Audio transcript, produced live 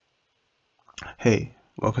Hey,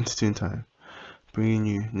 welcome to Toontyme, bringing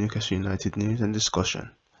you Newcastle United news and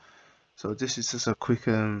discussion. So this is just a quick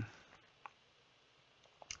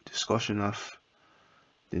discussion of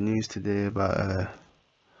the news today about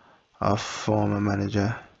our former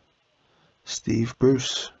manager, Steve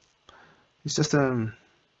Bruce. It's just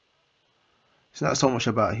it's not so much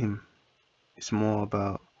about him. It's more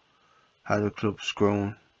about how the club's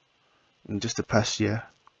grown in just the past year.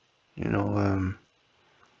 You know,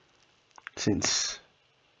 since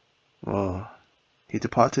well, he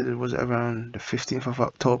departed. It was around the 15th of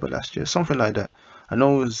October last year, something like that. I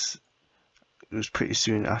know it was pretty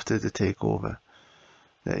soon after the takeover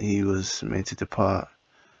that he was made to depart.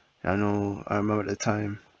 I remember at the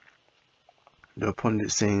time there were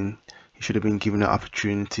pundits saying he should have been given an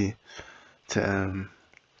opportunity to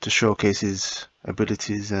showcase his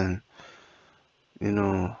abilities, and you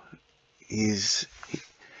know he's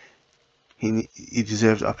he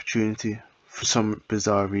deserved the opportunity for some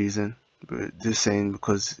bizarre reason. But they're saying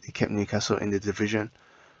because he kept Newcastle in the division,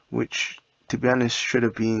 which to be honest he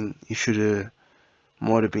should have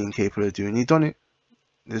more than been capable of doing. He done it.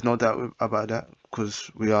 There's no doubt about that because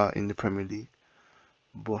we are in the Premier League,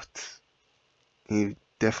 but he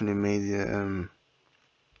definitely made it.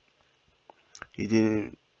 He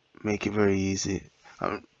didn't make it very easy.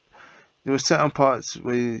 Um, there were certain parts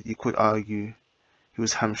where you could argue he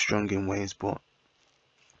was hamstrung in ways, but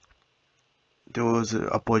there was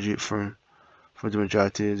a budget for the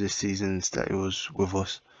majority of the seasons that he was with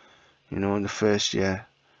us. In the first year,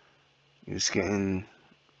 he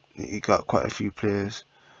got quite a few players.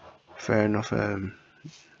 Fair enough.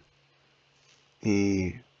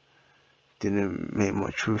 He didn't make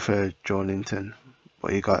much with Joe Linton,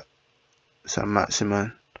 but he got Sam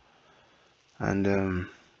Maximan, and I'm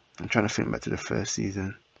trying to think back to the first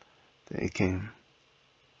season that he came.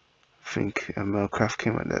 I think Mel Craft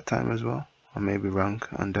came at that time as well. I may be wrong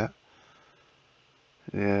on that.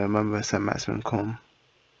 Yeah, I remember Sam Maximan come.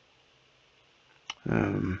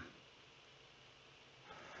 Um,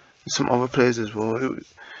 some other players as well.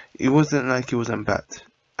 It wasn't like he wasn't bad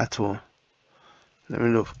at all. Let me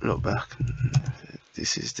look back.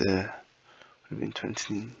 This is the in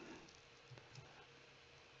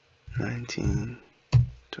 2019,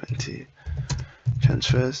 20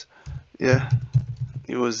 transfers. Yeah,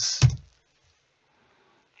 he was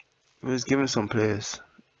given some players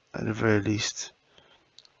at the very least,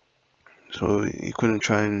 so he couldn't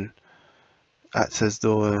try and act as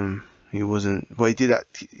though he wasn't. But he did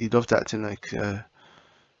act. He loved acting like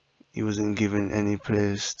he wasn't given any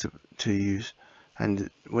players to use. And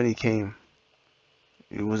when he came,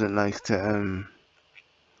 it wasn't like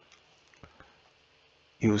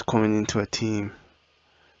he was coming into a team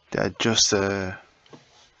that had just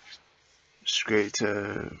scraped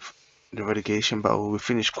the relegation battle. We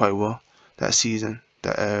finished quite well that season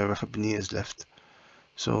that Rafa Benitez left.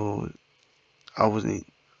 So I wasn't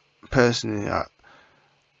personally. I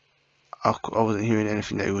wasn't hearing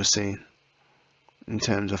anything that he was saying in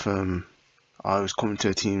terms of I was coming to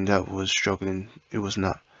a team that was struggling. It was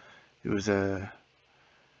not. It was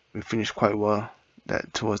we finished quite well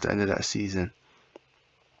that towards the end of that season.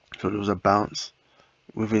 So there was a bounce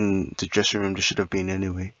within the dressing room. There should have been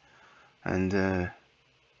anyway, and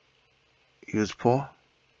he was poor.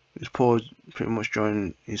 He was poor pretty much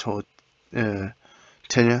during his whole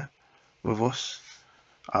tenure with us.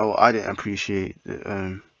 I didn't appreciate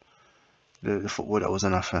the football that was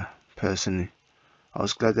on offer personally. I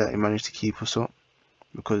was glad that he managed to keep us up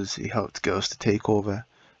because he helped get us to take over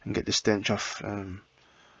and get the stench off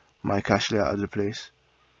Mike Ashley out of the place.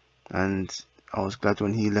 And I was glad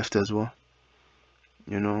when he left as well.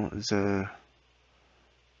 He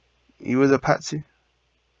was a patsy.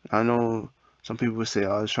 I know some people would say,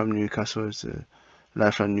 "I was from Newcastle, it's a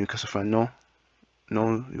lifelong Newcastle fan."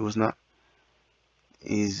 No, he was not.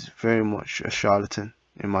 He's very much a charlatan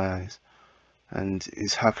in my eyes, and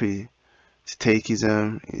he's happy to take his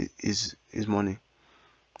money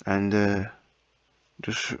and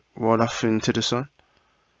just roll off into the sun.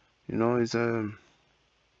 He's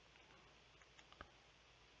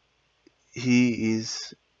he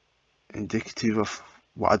is indicative of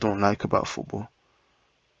what I don't like about football.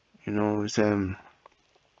 It's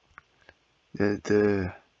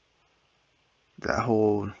the that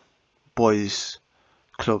whole boys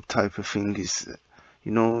club type of thing is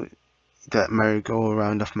you know that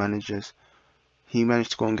merry-go-round of managers. He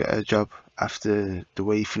managed to go and get a job after the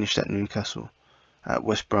way he finished at Newcastle at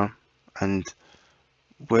West Brom, and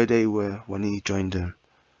where they were when he joined them,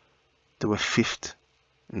 they were fifth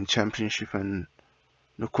in the Championship, and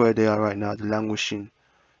look where they are right now. They're languishing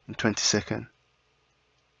in 22nd.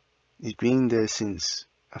 He's been there since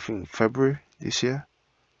I think February this year.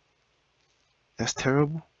 That's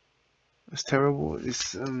terrible. It's terrible.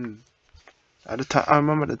 It's at the time, I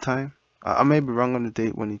remember at the time. I may be wrong on the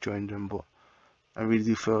date when he joined them, but I really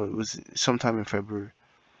do feel it was sometime in February,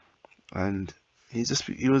 and he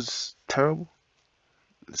was terrible.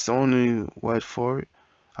 It's the only word for it.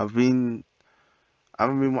 I've been I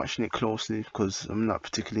haven't been watching it closely because I'm not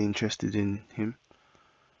particularly interested in him,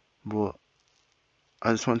 but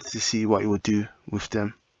I just wanted to see what he would do with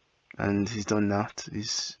them, and he's done that.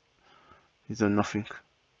 He's done nothing.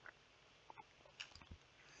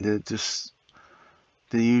 They're just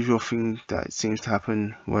the usual thing that seems to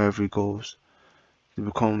happen wherever he goes. They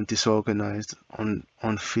become disorganized,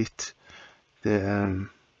 unfit. They're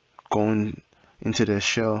going into their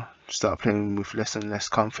shell, start playing with less and less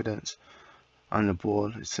confidence on the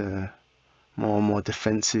ball. It's more and more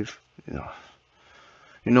defensive. You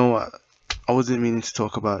know what? I wasn't meaning to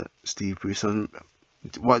talk about Steve Bruce.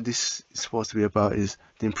 What this is supposed to be about is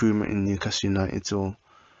the improvement in Newcastle United. So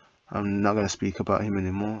I'm not gonna speak about him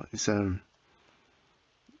anymore. It's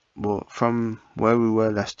but from where we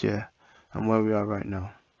were last year and where we are right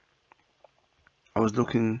now, I was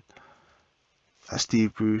looking at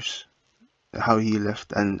Steve Bruce, how he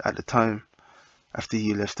left, and at the time after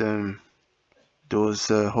he left, there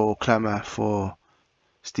was a whole clamour for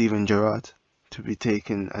Steven Gerrard to be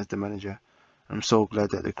taken as the manager. I'm so glad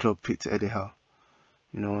that the club picked Eddie Howe.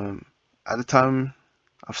 At the time,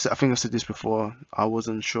 I think I've said this before. I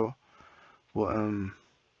wasn't sure, but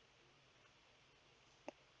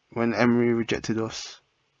when Emery rejected us,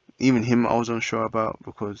 even him I was unsure about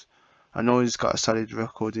because I know he's got a solid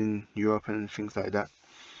record in Europe and things like that.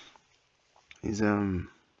 He's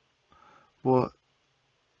but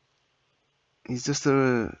he's just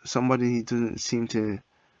somebody he doesn't seem to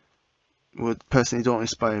would personally don't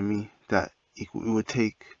inspire me that he would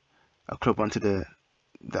take a club onto the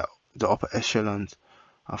upper echelons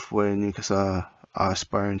of where Newcastle are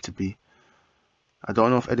aspiring to be. I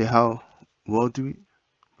don't know if Eddie Howe will do it,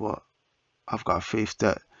 but I've got faith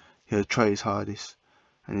that he'll try his hardest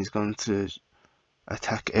and he's going to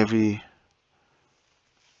attack every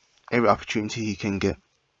opportunity he can get,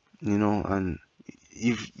 and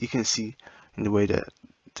you can see in the way that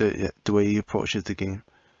the way he approaches the game,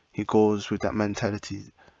 he goes with that mentality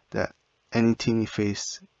that any team he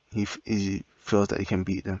faces, he feels that he can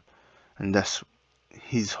beat them, and that's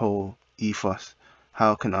his whole ethos.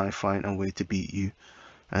 How can I find a way to beat you?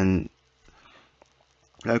 And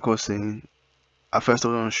like I was saying, at first I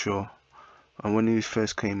was unsure, and when he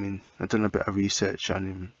first came in, I done a bit of research on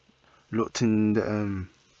him, looked in the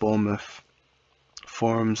Bournemouth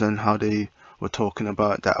forums and how they were talking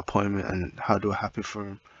about that appointment and how they were happy for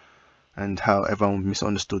him, and how everyone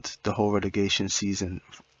misunderstood the whole relegation season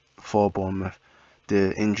for Bournemouth,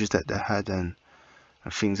 the injuries that they had and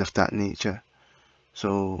things of that nature.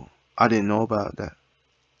 So I didn't know about that,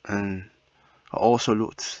 and I also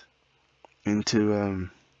looked into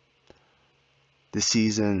the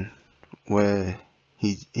season where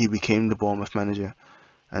he became the Bournemouth manager,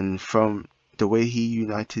 and from the way he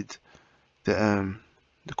united the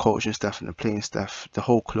coaching staff and the playing staff, the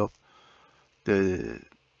whole club, the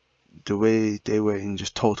way they were in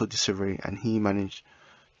just total disarray, and he managed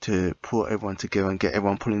to put everyone together and get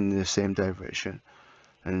everyone pulling in the same direction,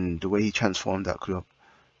 and the way he transformed that club,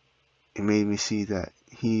 it made me see that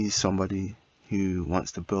he's somebody who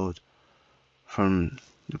wants to build from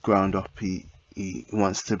the ground up. He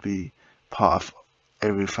wants to be part of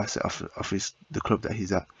every facet of the club that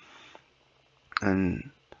he's at, and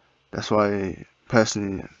that's why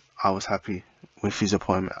personally I was happy with his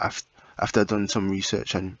appointment after I'd done some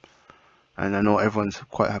research on him, and I know everyone's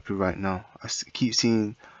quite happy right now. I keep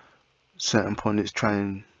seeing certain pundits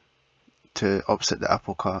trying to upset the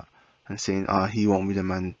apple cart and saying, he won't be the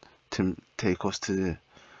man to take us to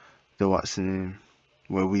the what's the name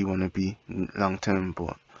where we want to be long term,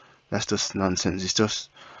 but that's just nonsense. It's just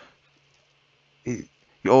you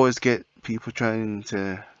always get people trying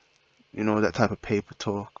to, that type of paper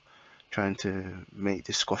talk, trying to make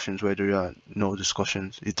discussions where there are no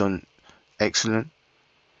discussions. He's done excellent,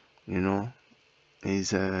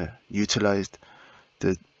 he's utilized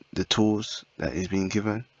the tools that he's been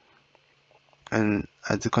given, and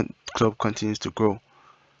as the club continues to grow,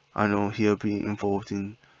 I know he'll be involved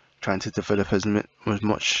in trying to develop as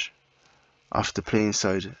much of the playing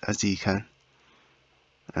side as he can,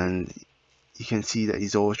 and you can see that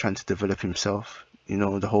he's always trying to develop himself.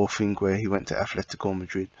 The whole thing where he went to Atletico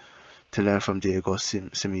Madrid to learn from Diego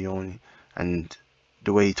Simeone, and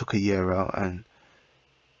the way he took a year out, and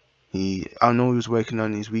I know he was working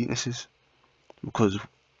on his weaknesses, because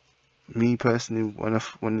me personally,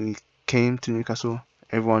 when he came to Newcastle,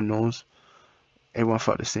 everyone knows everyone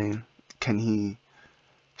felt the same. Can he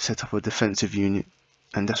set up a defensive unit?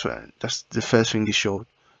 And that's the first thing he showed,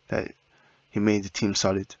 that he made the team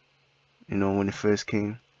solid. You know, when he first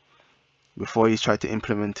came, before he tried to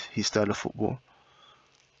implement his style of football,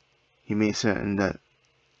 he made certain that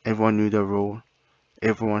everyone knew their role,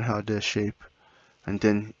 everyone held their shape, and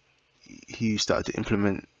then he started to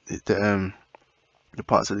implement the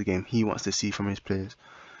parts of the game he wants to see from his players.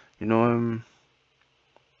 You know,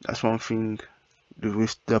 that's one thing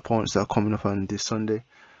with the opponents that are coming up on this Sunday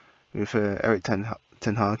with Eric Ten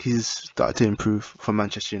Hag. He's started to improve for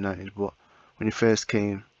Manchester United, but when he first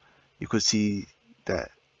came, you could see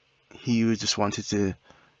that he just wanted to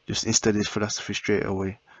just instill his philosophy straight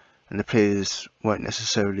away, and the players weren't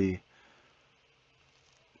necessarily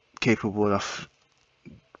capable of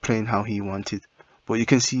playing how he wanted. But you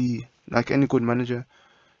can see, like any good manager,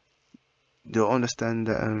 they'll understand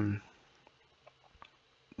that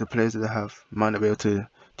the players that they have might not be able to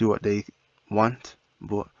do what they want,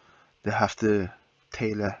 but they have to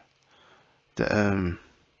tailor the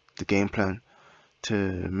game plan to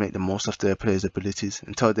make the most of their players' abilities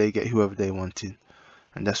until they get whoever they wanted.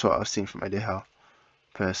 And that's what I've seen from Eddie Howe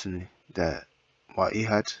personally. That what he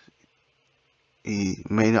had, he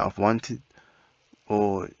may not have wanted,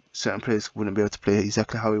 or certain players wouldn't be able to play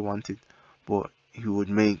exactly how he wanted, but he would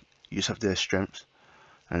make use of their strengths,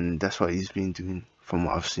 and that's what he's been doing from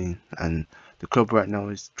what I've seen. And the club right now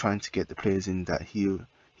is trying to get the players in that he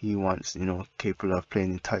wants, you know, capable of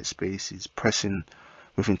playing in tight spaces, pressing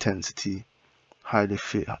with intensity, highly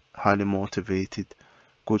fit, highly motivated,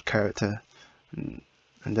 good character, and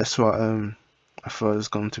that's what I thought is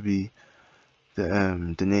going to be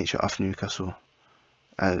the nature of Newcastle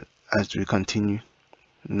as we continue,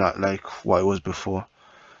 not like what it was before.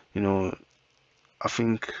 You know, I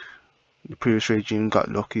think the previous regime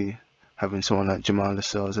got lucky having someone like Jamal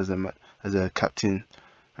Lascelles as a captain,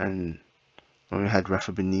 and when we had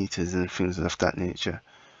Rafa Benitez and things of that nature,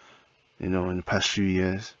 you know, in the past few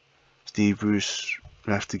years, Steve Bruce,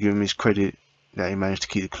 we have to give him his credit that he managed to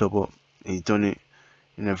keep the club up. He done it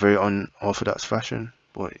in a very unorthodox fashion,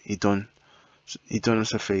 but he done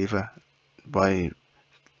us a favour by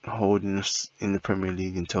holding us in the Premier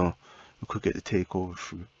League until we could get the takeover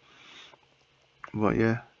through. But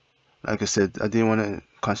yeah, like I said, I didn't want to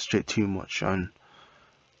concentrate too much on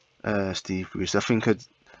Steve Bruce. I think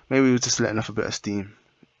maybe he was just letting off a bit of steam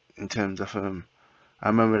in terms of I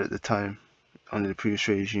remember at the time under the previous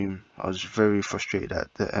regime, I was very frustrated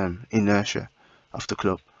at the inertia of the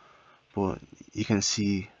club. But you can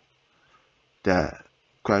see that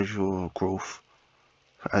gradual growth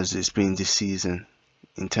as it's been this season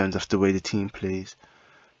in terms of the way the team plays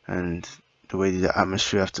and the way the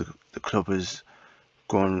atmosphere of the club has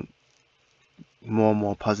grown more and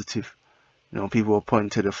more positive. You know, people will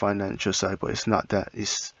point to the financial side, but it's not that.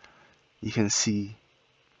 You can see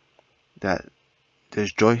that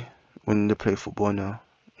there's joy when they play football now.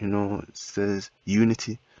 You know, there's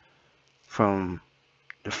unity from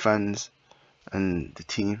the fans and the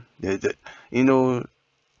team. You know,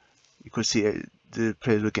 you could see the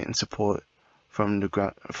players were getting support from the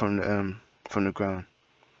ground. From the ground,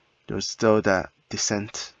 there was still that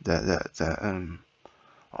dissent, that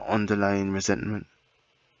underlying resentment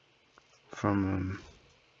from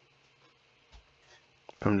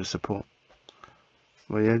the support.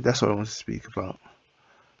 Well, yeah, that's what I want to speak about.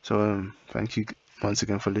 So thank you once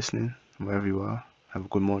again for listening, wherever you are. Have a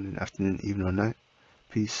good morning, afternoon, evening, or night.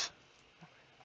 Peace.